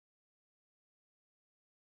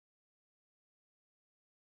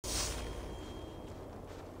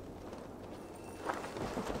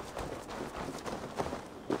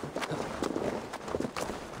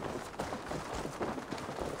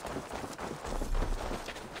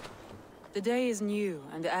The day is new,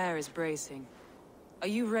 and the air is bracing. Are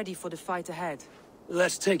you ready for the fight ahead?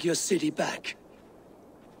 Let's take your city back.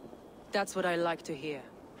 That's what I like to hear.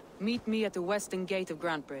 Meet me at the western gate of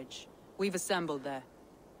Grantbridge. We've assembled there.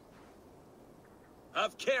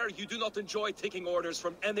 Have care you do not enjoy taking orders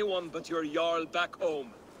from anyone but your Jarl back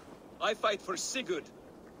home. I fight for Sigurd,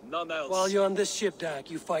 none else. While you're on this ship, Dag,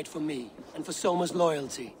 you fight for me, and for Soma's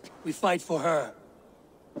loyalty. We fight for her.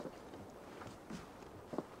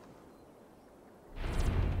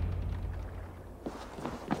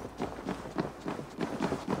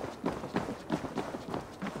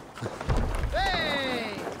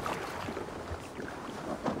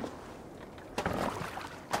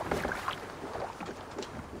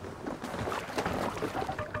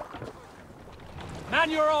 Man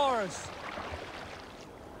your oars!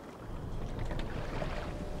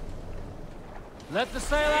 Let the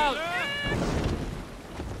sail out!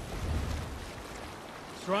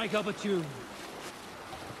 Strike up a tune.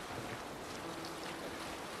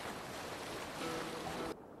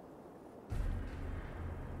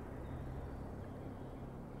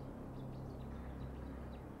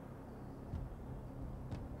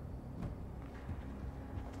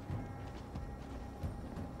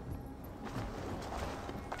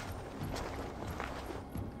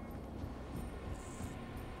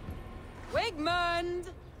 Wigmund!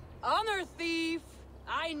 Honor thief!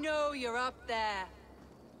 I know you're up there.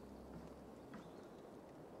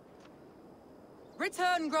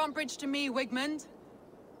 Return Grantbridge to me, Wigmund.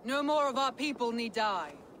 No more of our people need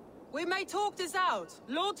die. We may talk this out,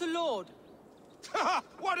 lord to lord.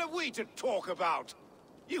 What are we to talk about?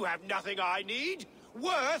 You have nothing I need.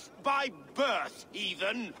 Worth by birth,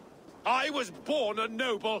 heathen. I was born a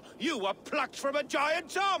noble. You were plucked from a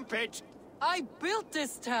giant's armpit. I built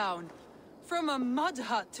this town. From a mud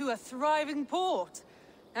hut to a thriving port.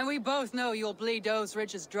 And we both know you'll bleed those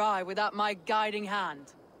riches dry without my guiding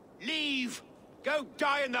hand. Leave! Go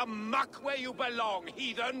die in the muck where you belong,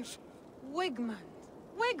 heathens!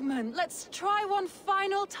 Wigmund, let's try one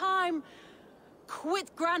final time.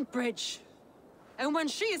 Quit Grantbridge. And when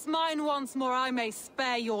she is mine once more, I may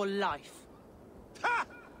spare your life. Ha!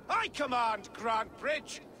 I command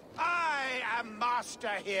Grantbridge. I am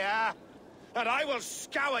master here. And I will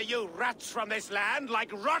scour you rats from this land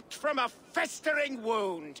like rot from a festering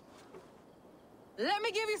wound. Let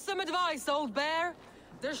me give you some advice, old bear.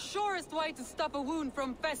 The surest way to stop a wound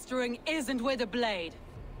from festering isn't with a blade.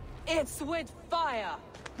 It's with fire.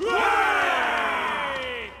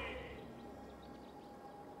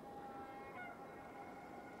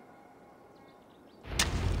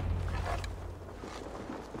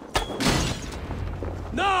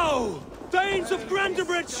 No! Thanes of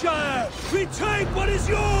Grantebridgeshire! Retake what is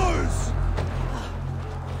yours!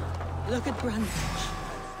 Look at Grantebridge.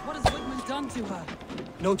 What has Wigmund done to her?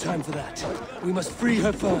 No time for that. We must free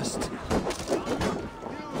her first.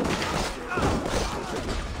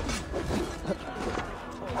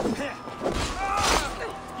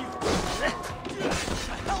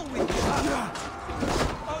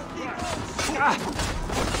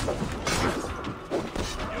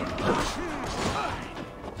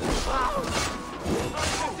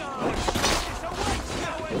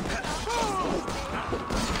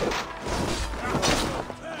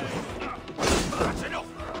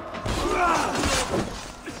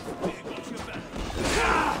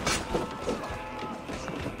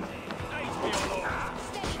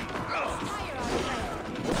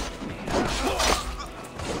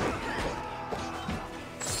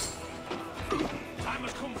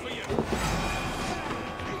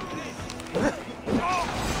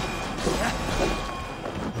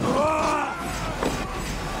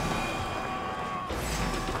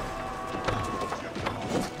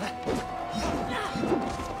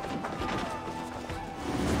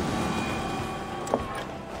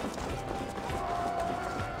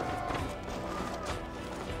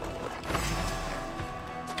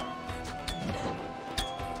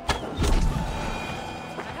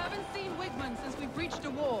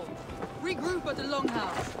 Regroup at the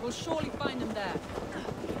Longhouse. We'll surely find him there.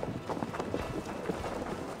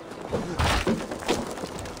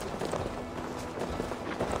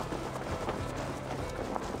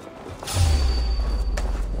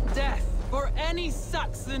 Death for any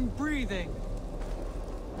Saxon breathing.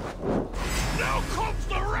 Now comes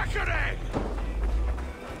the reckoning!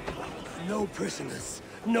 No prisoners,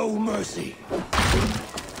 no mercy.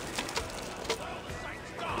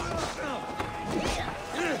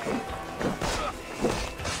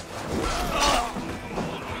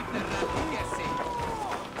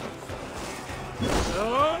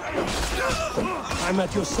 I'm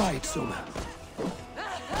at your side, Soma. Raise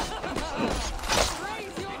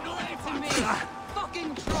your blade to me!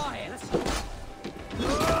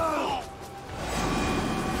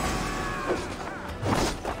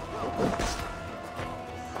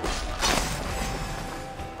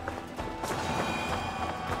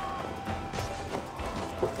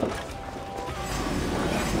 The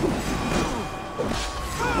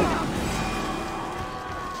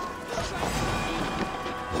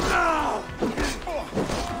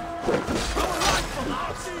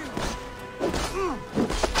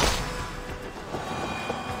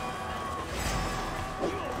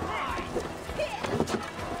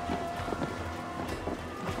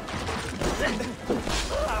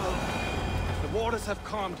waters have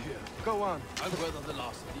calmed here. Go on. I'll weather the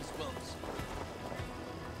last of these wells.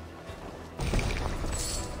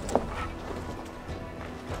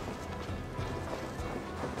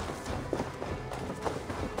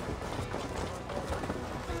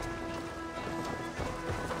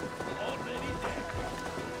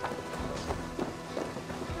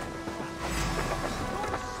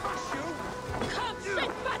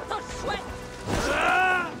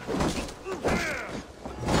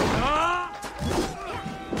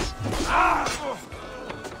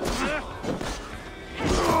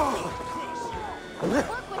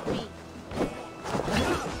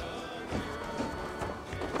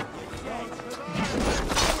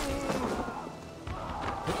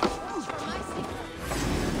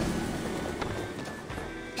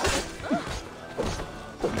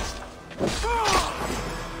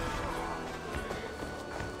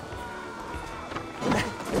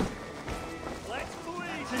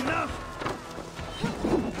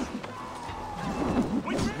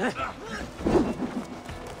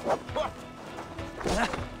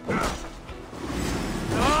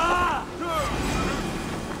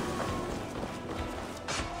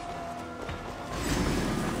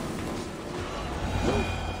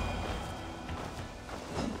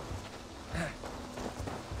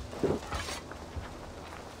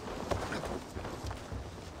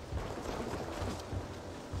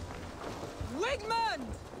 Wigmund!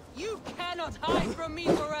 You cannot hide from me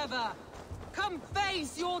forever! Come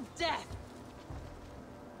face your death!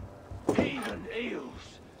 Heathen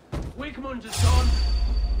eels! Wigmund is gone!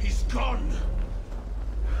 He's gone!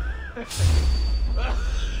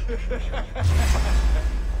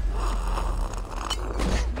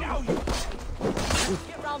 Now you...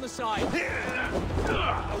 Get round the side.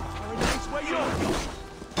 Paradise where you're going!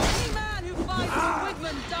 Any man who fights for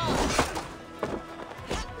Wigmund dies!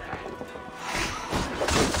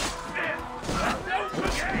 Don't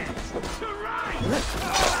forget to ride!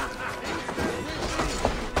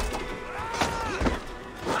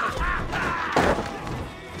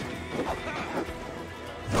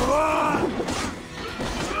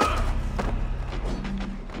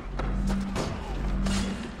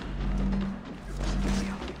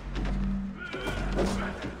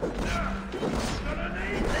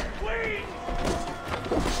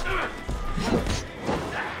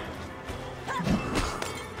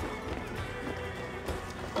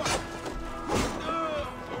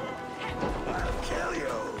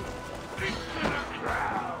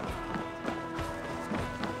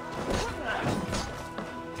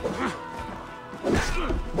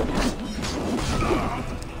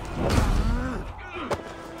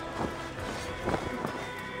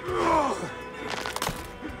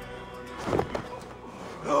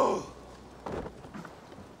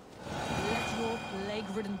 Let your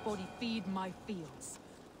plague-ridden body feed my fields.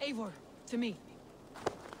 Eivor, to me.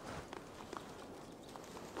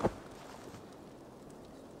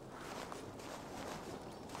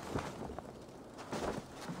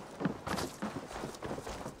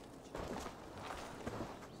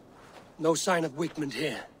 No sign of Wigmund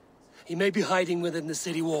here. He may be hiding within the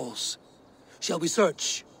city walls. Shall we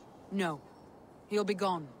search? No. He'll be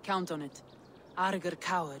gone. Count on it. Arger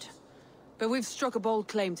coward. But we've struck a bold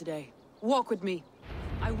claim today. Walk with me.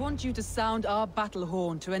 I want you to sound our battle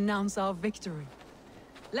horn to announce our victory.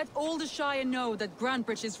 Let all the Shire know that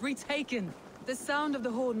Grantebridge is retaken. The sound of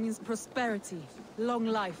the horn means prosperity, long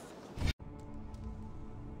life.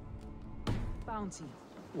 Bounty.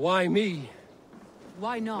 Why me?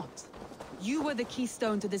 Why not? You were the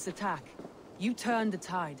keystone to this attack. You turned the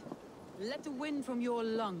tide. Let the wind from your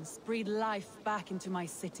lungs breathe life back into my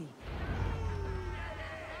city.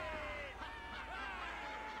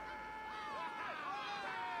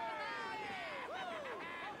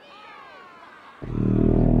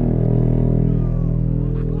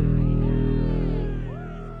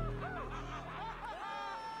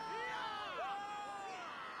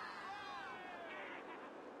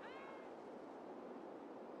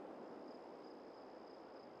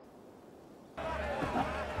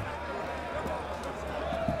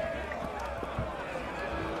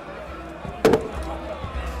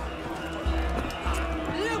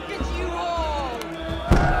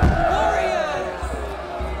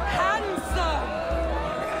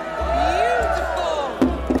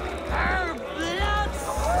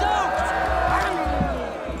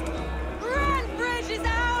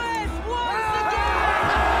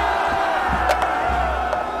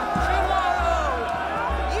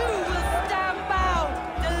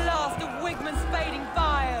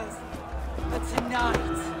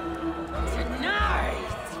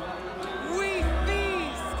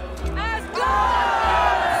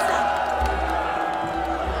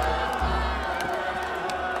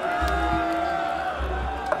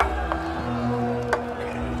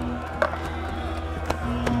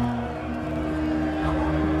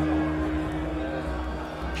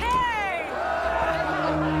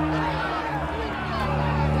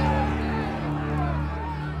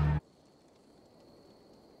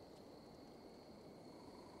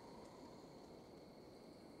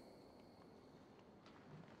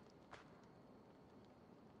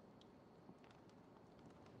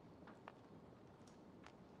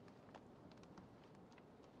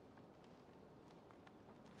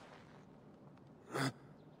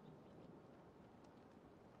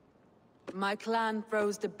 My clan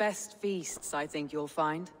throws the best feasts, I think you'll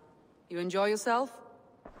find. You enjoy yourself?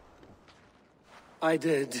 I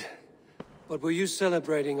did. But were you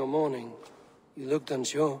celebrating or mourning? You looked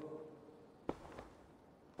unsure.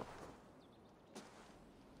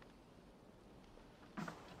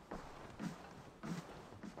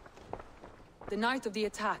 The night of the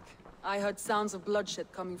attack, I heard sounds of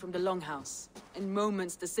bloodshed coming from the Longhouse. In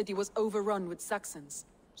moments, the city was overrun with Saxons,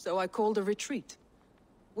 so I called a retreat.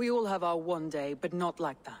 We all have our one day, but not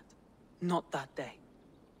like that. Not that day.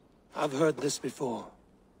 I've heard this before.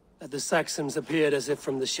 That the Saxons appeared as if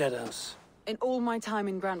from the shadows. In all my time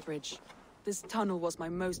in Grantebridge, this tunnel was my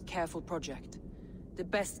most careful project. The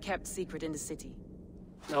best kept secret in the city.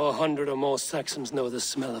 Now 100 or more Saxons know the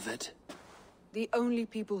smell of it. The only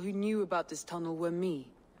people who knew about this tunnel were me,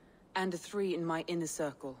 and the 3 in my inner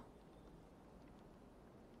circle.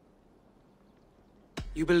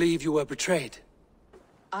 You believe you were betrayed?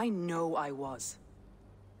 I know I was.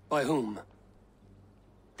 By whom?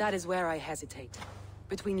 That is where I hesitate.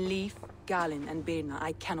 Between Leif, Galinn, and Birna,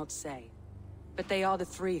 I cannot say. But they are the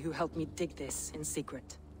 3 who helped me dig this in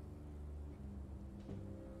secret.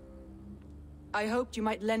 I hoped you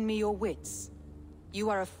might lend me your wits. You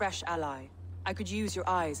are a fresh ally. I could use your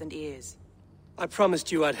eyes and ears. I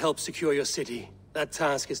promised you I'd help secure your city. That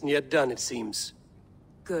task isn't yet done, it seems.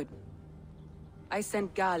 Good. I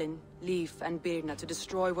sent Galinn, Leif, and Birna to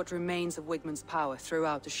destroy what remains of Wigmund's power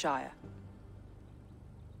throughout the Shire.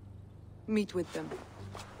 Meet with them.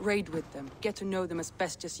 Raid with them. Get to know them as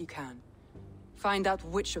best as you can. Find out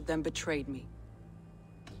which of them betrayed me.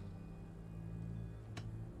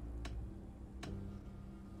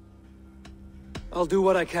 I'll do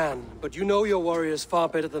what I can, but you know your warriors far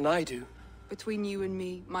better than I do. Between you and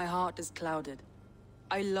me, my heart is clouded.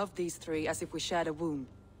 I love these 3 as if we shared a womb.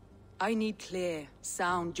 I need clear,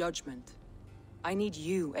 sound judgment. I need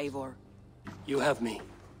you, Eivor. You have me.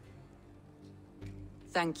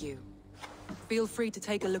 Thank you. Feel free to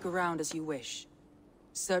take a look around as you wish.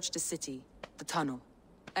 Search the city, the tunnel.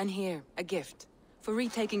 And here, a gift. For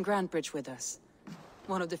retaking Grantebridge with us.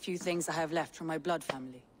 One of the few things I have left from my blood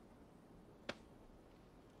family.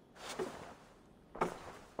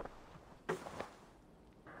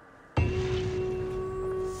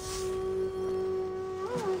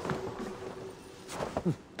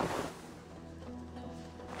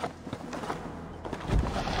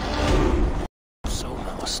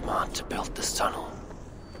 Soma was smart to build this tunnel.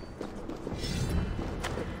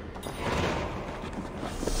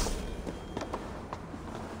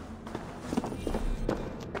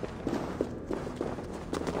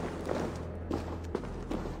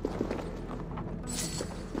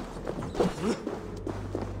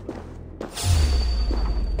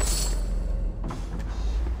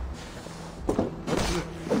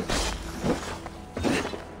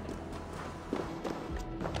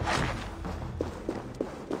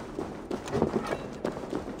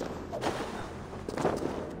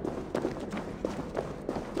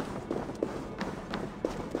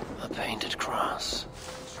 Painted cross.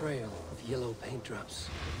 Trail of yellow paint drops.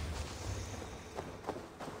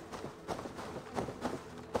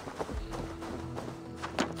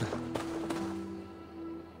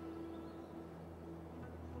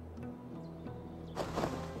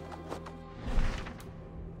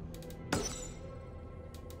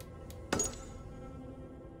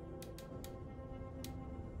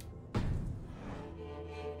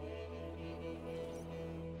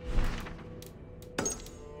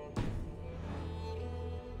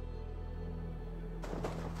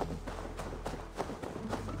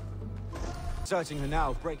 Searching her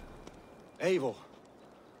now, break. Eivor,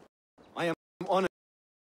 I am honored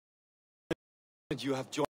you have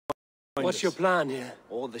joined What's us. your plan here?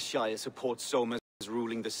 All the Shire support Soma as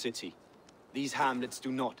ruling the city. These hamlets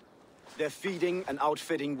do not. They're feeding and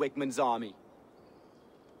outfitting Wigmund's army.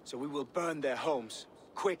 So we will burn their homes,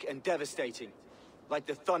 quick and devastating, like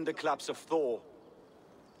the thunderclaps of Thor.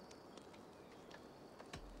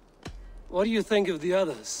 What do you think of the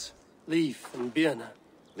others? Leif and Birna?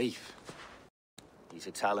 Leif. He's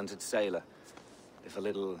a talented sailor, if a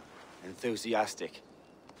little enthusiastic.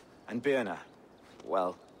 And Birna,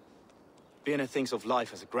 well, Birna thinks of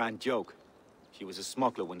life as a grand joke. She was a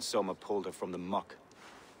smuggler when Soma pulled her from the muck,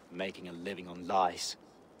 making a living on lies.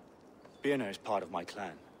 Birna is part of my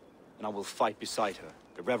clan, and I will fight beside her,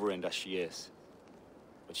 irreverent as she is.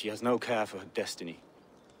 But she has no care for her destiny.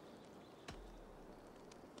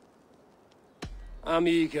 I'm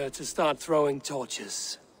eager to start throwing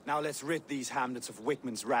torches. Now let's rid these hamlets of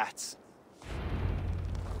Wigmund's rats.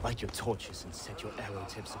 Light your torches and set your arrow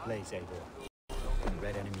tips ablaze, Eivor. The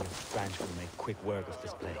red enemy of Branch will make quick work of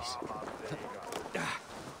this place.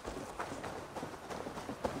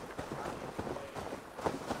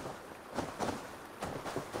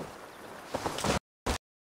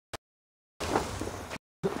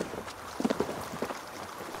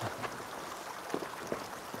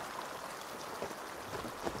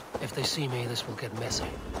 they see me, this will get messy.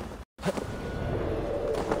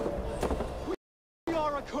 We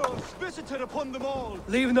are a curse visited upon them all.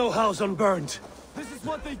 Leave no house unburned. This is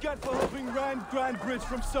what they get for helping Rand Grandbridge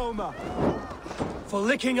from Soma. For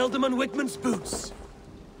licking Alderman Wickman's boots.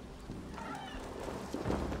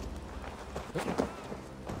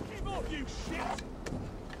 Keep off, you shit!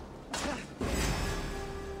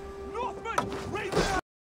 Northman! Raise the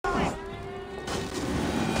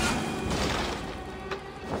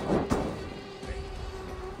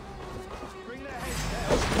bring their heads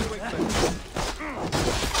down, Wickman.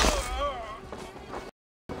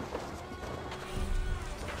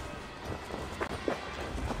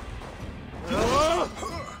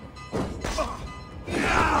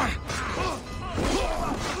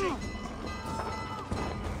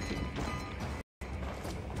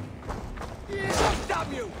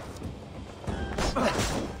 Damn you!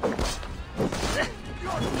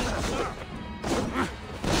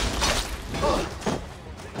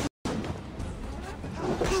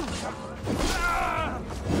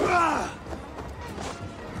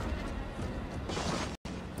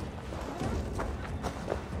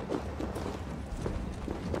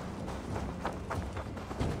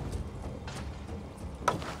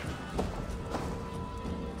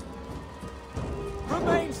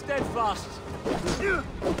 Remain steadfast.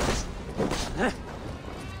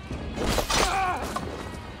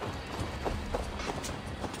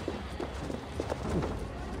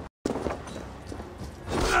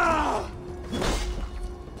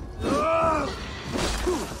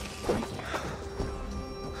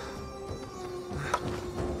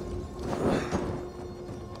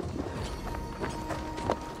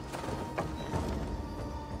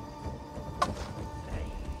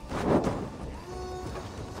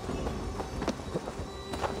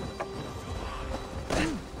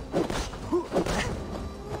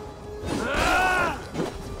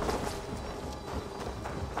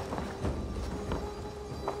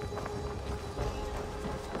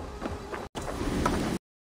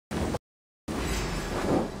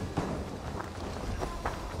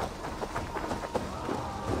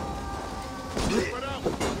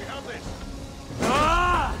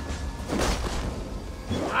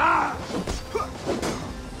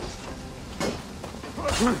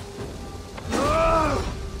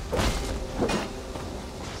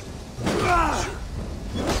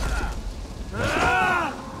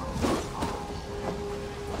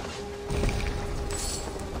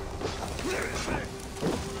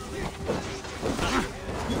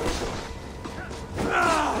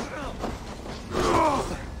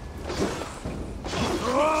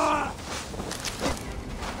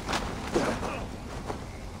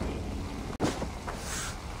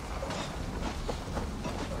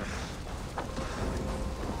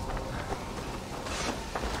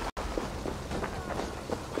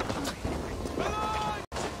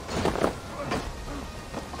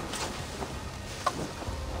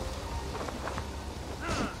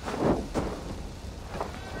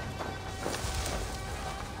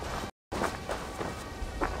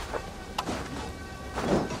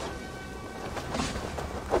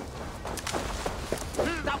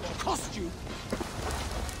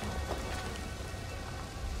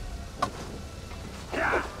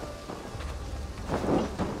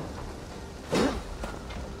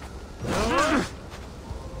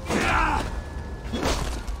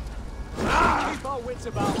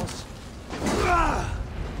 About us.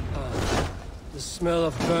 The smell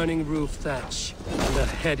of burning roof thatch and a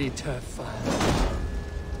heady turf fire.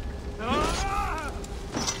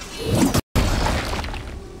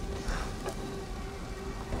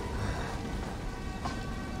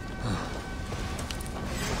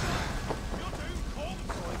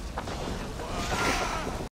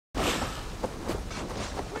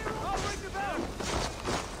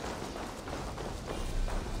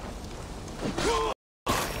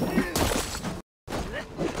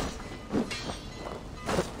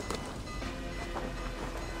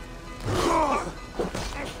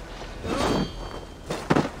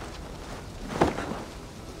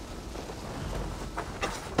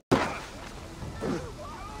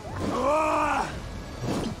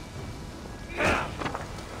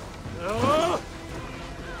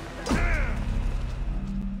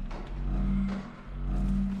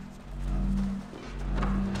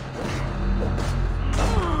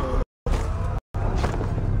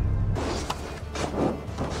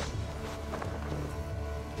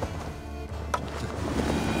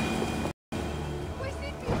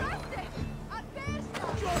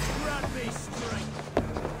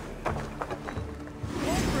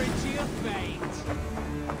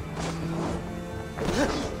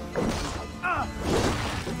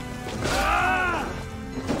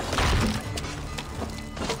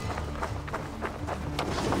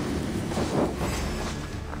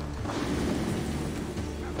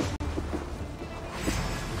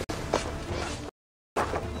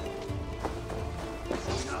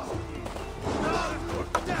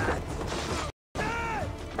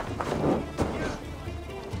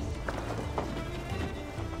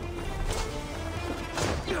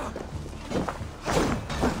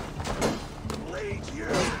 Bleed you!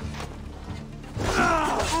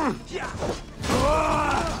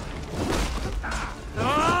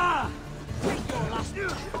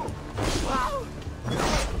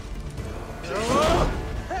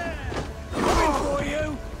 Coming for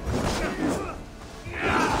you!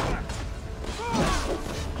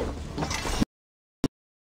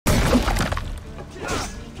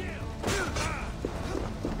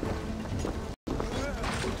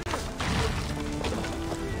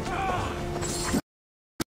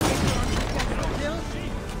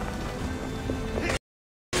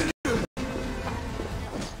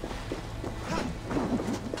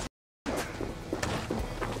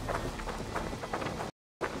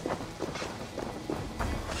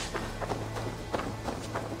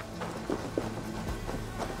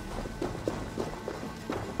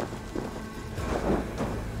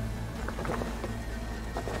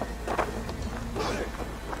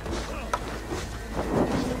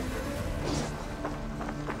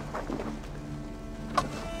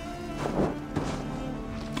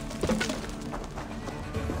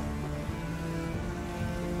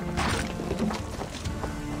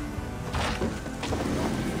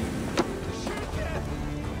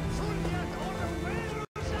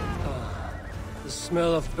 The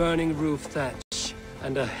smell of burning roof thatch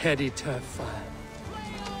and a heady turf fire.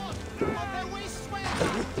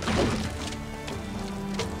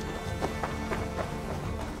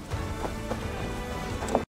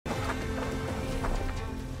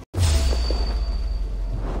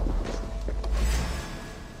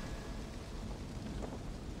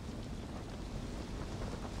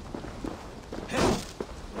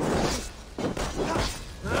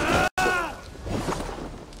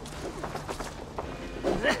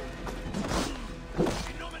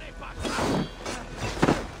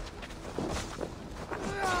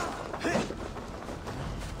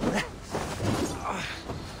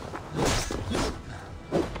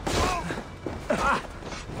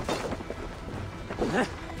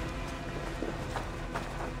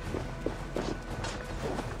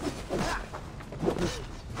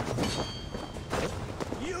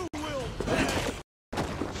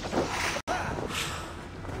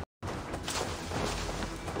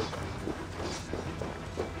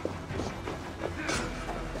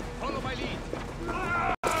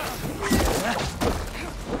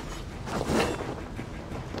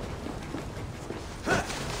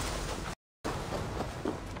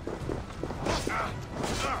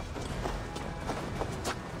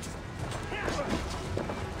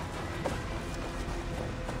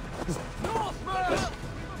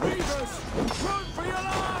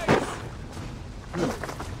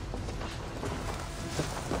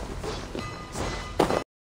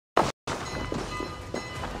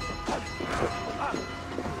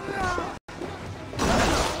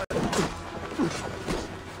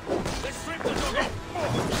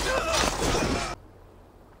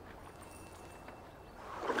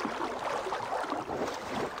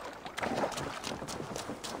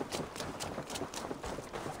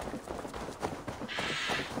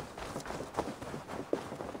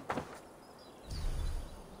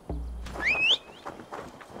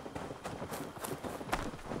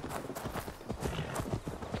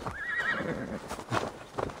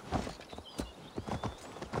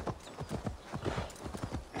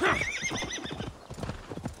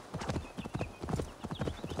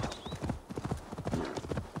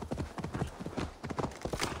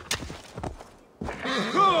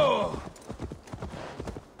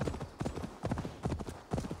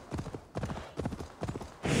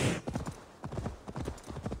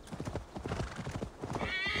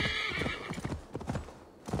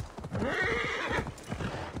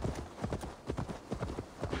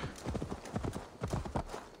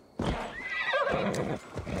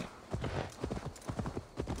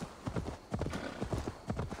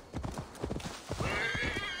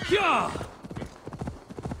 Yeah!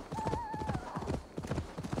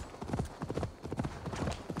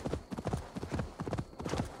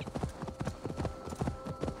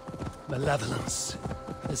 Malevolence.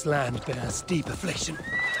 This land bears deep affliction.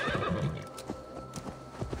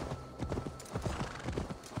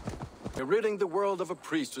 We're ridding the world of a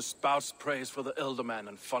priest who spouts praise for the Elderman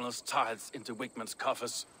and funnels tithes into Wigman's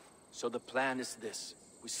coffers. So the plan is this.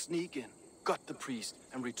 We sneak in, gut the priest,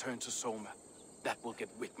 and return to Soma. That will get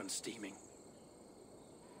Wigman steaming.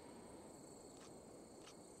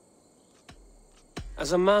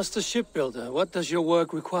 As a master shipbuilder, what does your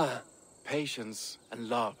work require? Patience and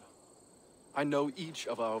love. I know each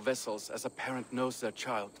of our vessels as a parent knows their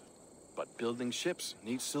child. But building ships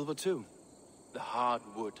needs silver too. The hard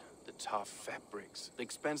wood, the tough fabrics, the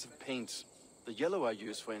expensive paints. The yellow I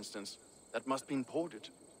use, for instance, that must be imported.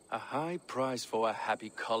 A high price for a happy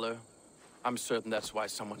color. I'm certain that's why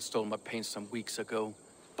someone stole my paint some weeks ago.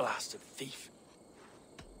 Blasted thief.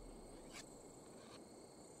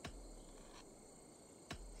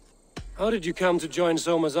 How did you come to join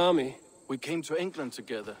Soma's army? We came to England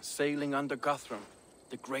together, sailing under Guthrum.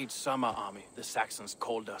 The Great Summer Army, the Saxons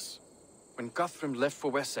called us. When Guthrum left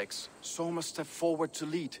for Wessex, Soma stepped forward to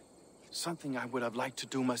lead. Something I would have liked to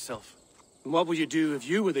do myself. And what would you do if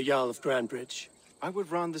you were the Jarl of Grandbridge? I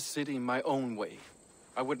would run the city my own way.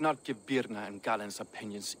 I would not give Birna and Galen's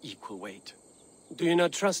opinions equal weight. Do you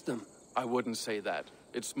not trust them? I wouldn't say that.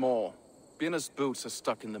 It's more. Birna's boots are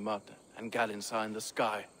stuck in the mud, and Galen's are in the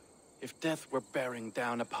sky. If death were bearing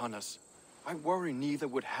down upon us, I worry neither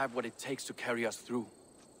would have what it takes to carry us through.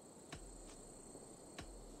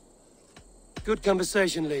 Good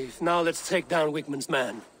conversation, Leif. Now let's take down Wickman's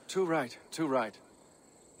man. Too right, too right.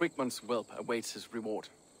 Wickman's whelp awaits his reward.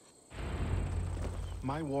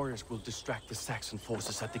 My warriors will distract the Saxon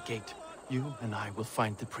forces at the gate. You and I will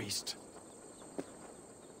find the priest.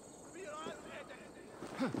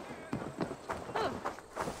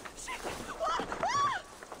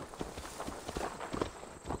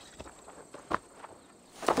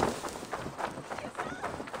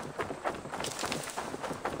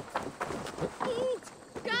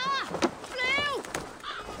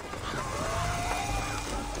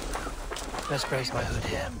 Best brace my hood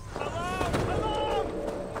here.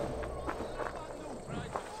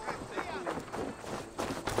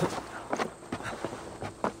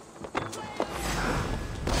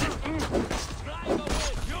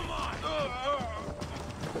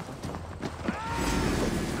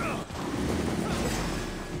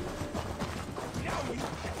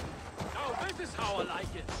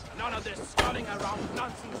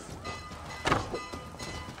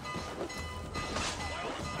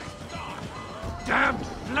 Damn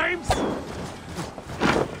flames!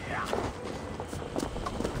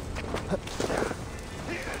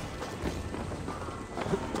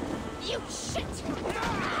 You shit!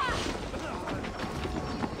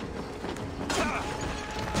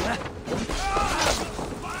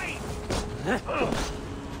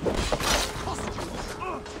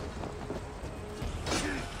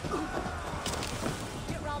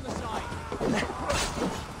 Get round the side.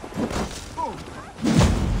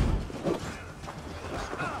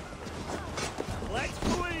 Let's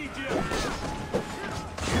bleed you!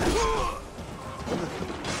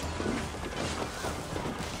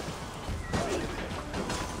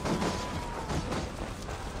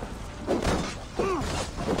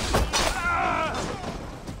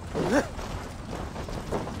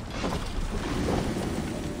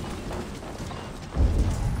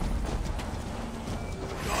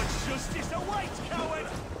 God's justice awaits, coward!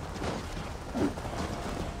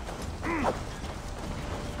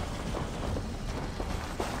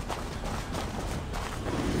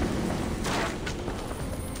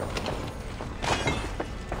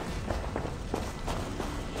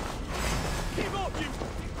 Keep up, you!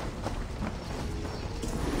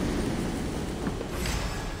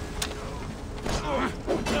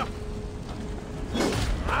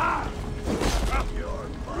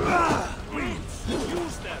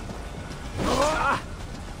 Use them!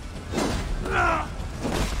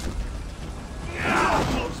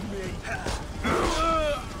 Loves me!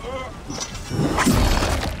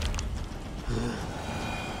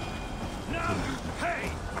 Now you pay!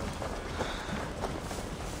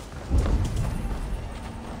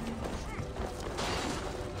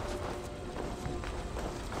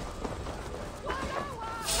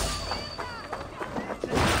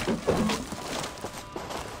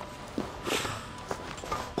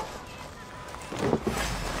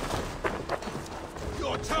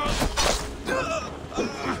 Your tongue!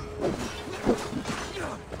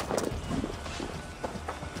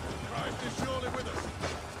 Christ is surely with us.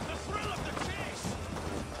 The thrill of the chase!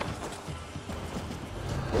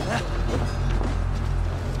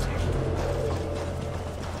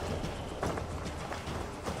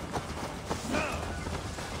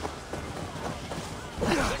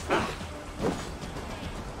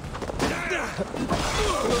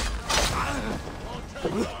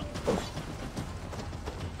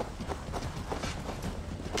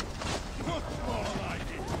 More like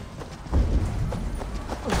it.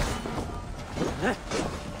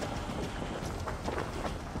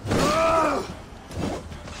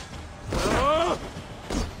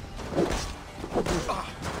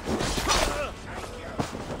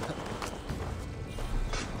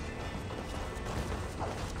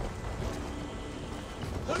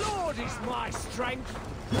 The Lord is my strength.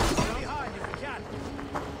 Stay behind if you can.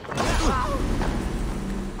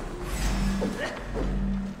 Don't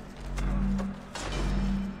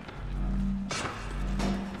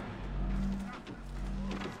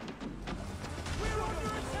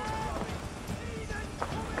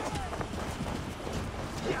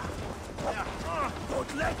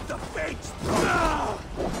let the fates...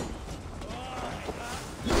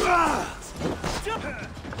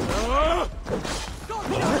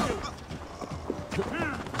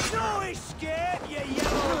 No escape, you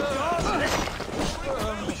yellow dog!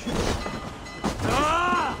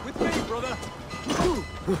 With me, brother!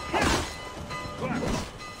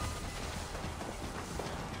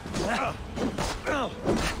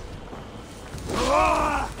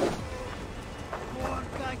 More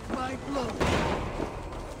like my blood.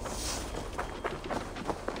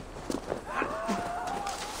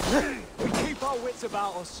 We keep our wits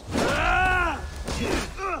about us.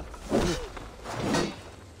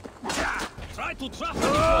 Try to trap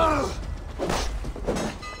the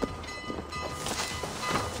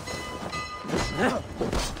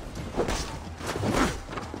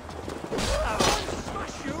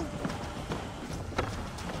Smash you!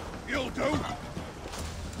 You'll do.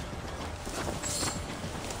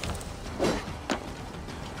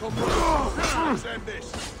 Come on, send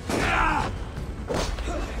this.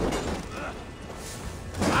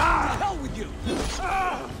 Hell with you!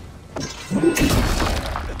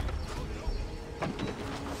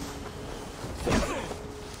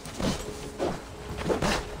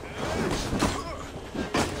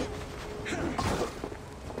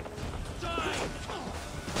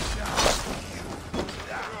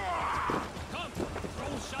 Come,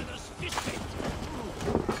 roll Shadow's fish bait.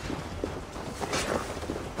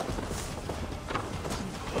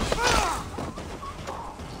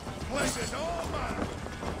 Place is over.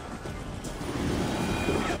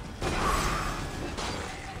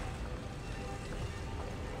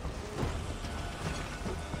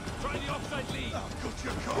 Try the offside lead. I'll cut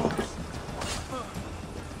your corpse.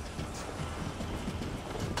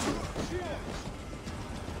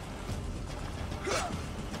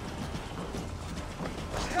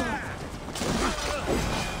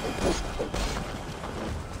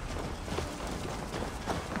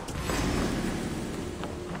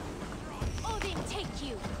 Odin, take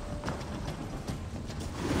you!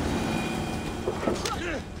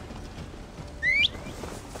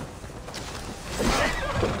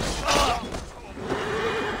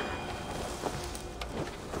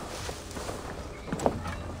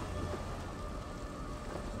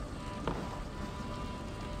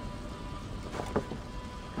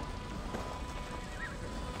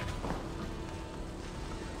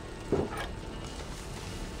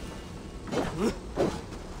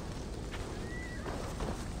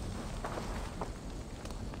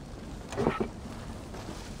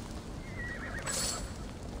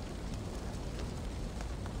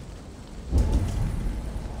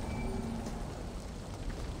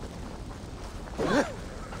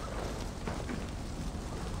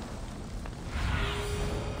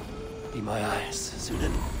 Be my eyes,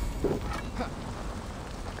 Sunan.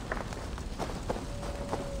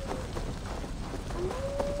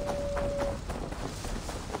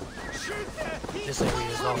 This area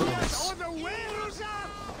is off limits.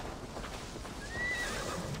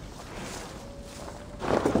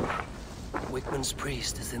 Wickman's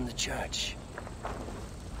priest is in the church.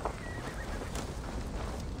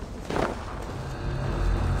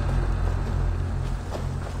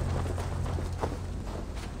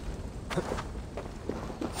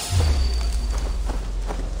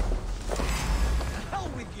 Hell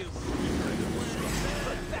with you!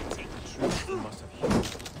 Pathetic! He must have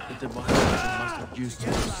used. The device must have used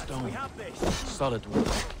Get some lads, we stone. have this. Solid wood.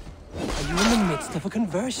 Are you in the midst of a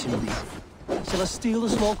conversion, Leaf? Shall I steal the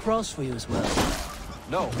small cross for you as well?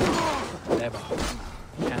 No, never.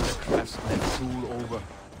 Can the craftsmen rule over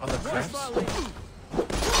other crafts?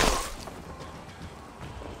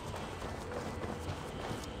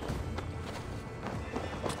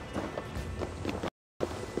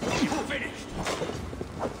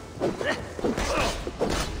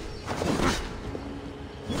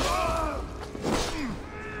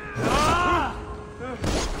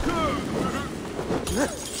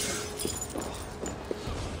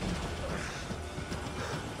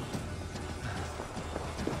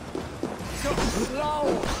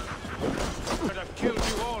 Could have killed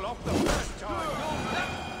you all off the first time.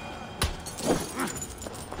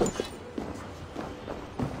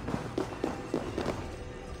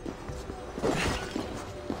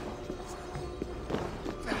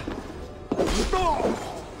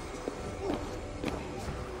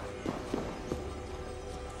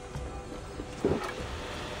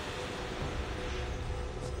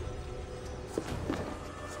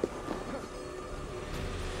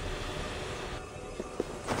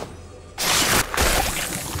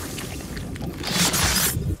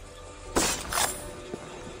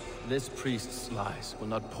 This priest's lies will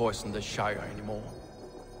not poison the Shire anymore.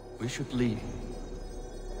 We should leave.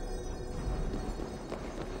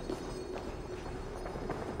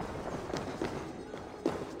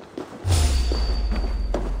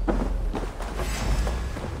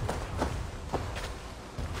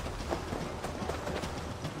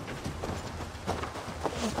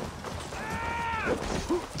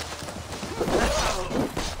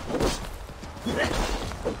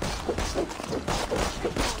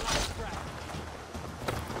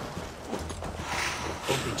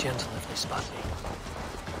 Be gentle if they spot me.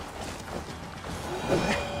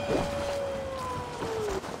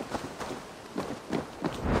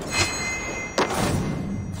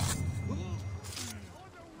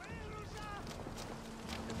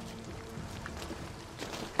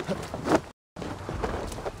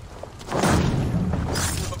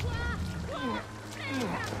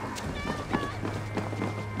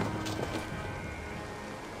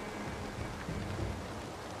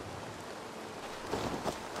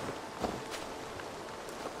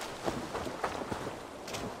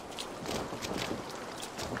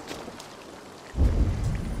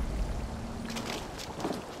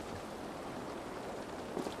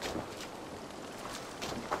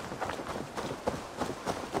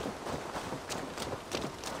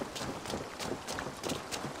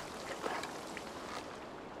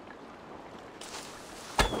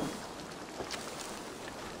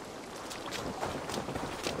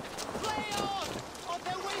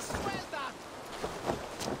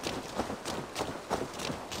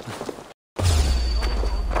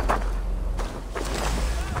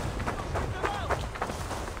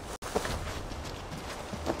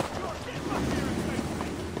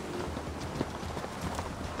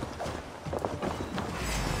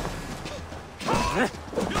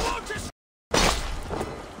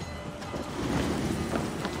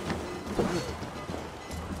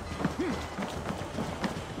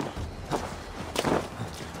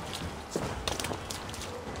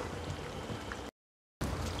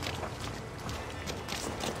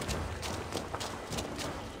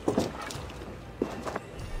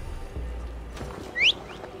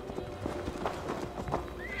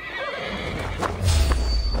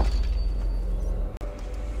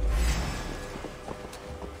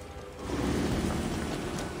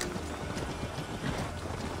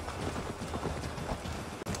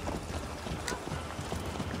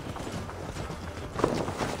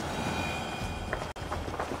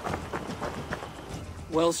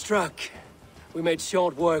 Well struck. We made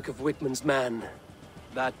short work of Wickman's man.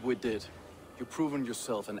 That we did. You've proven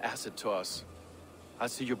yourself an asset to us. I'll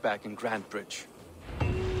see you back in Grantbridge.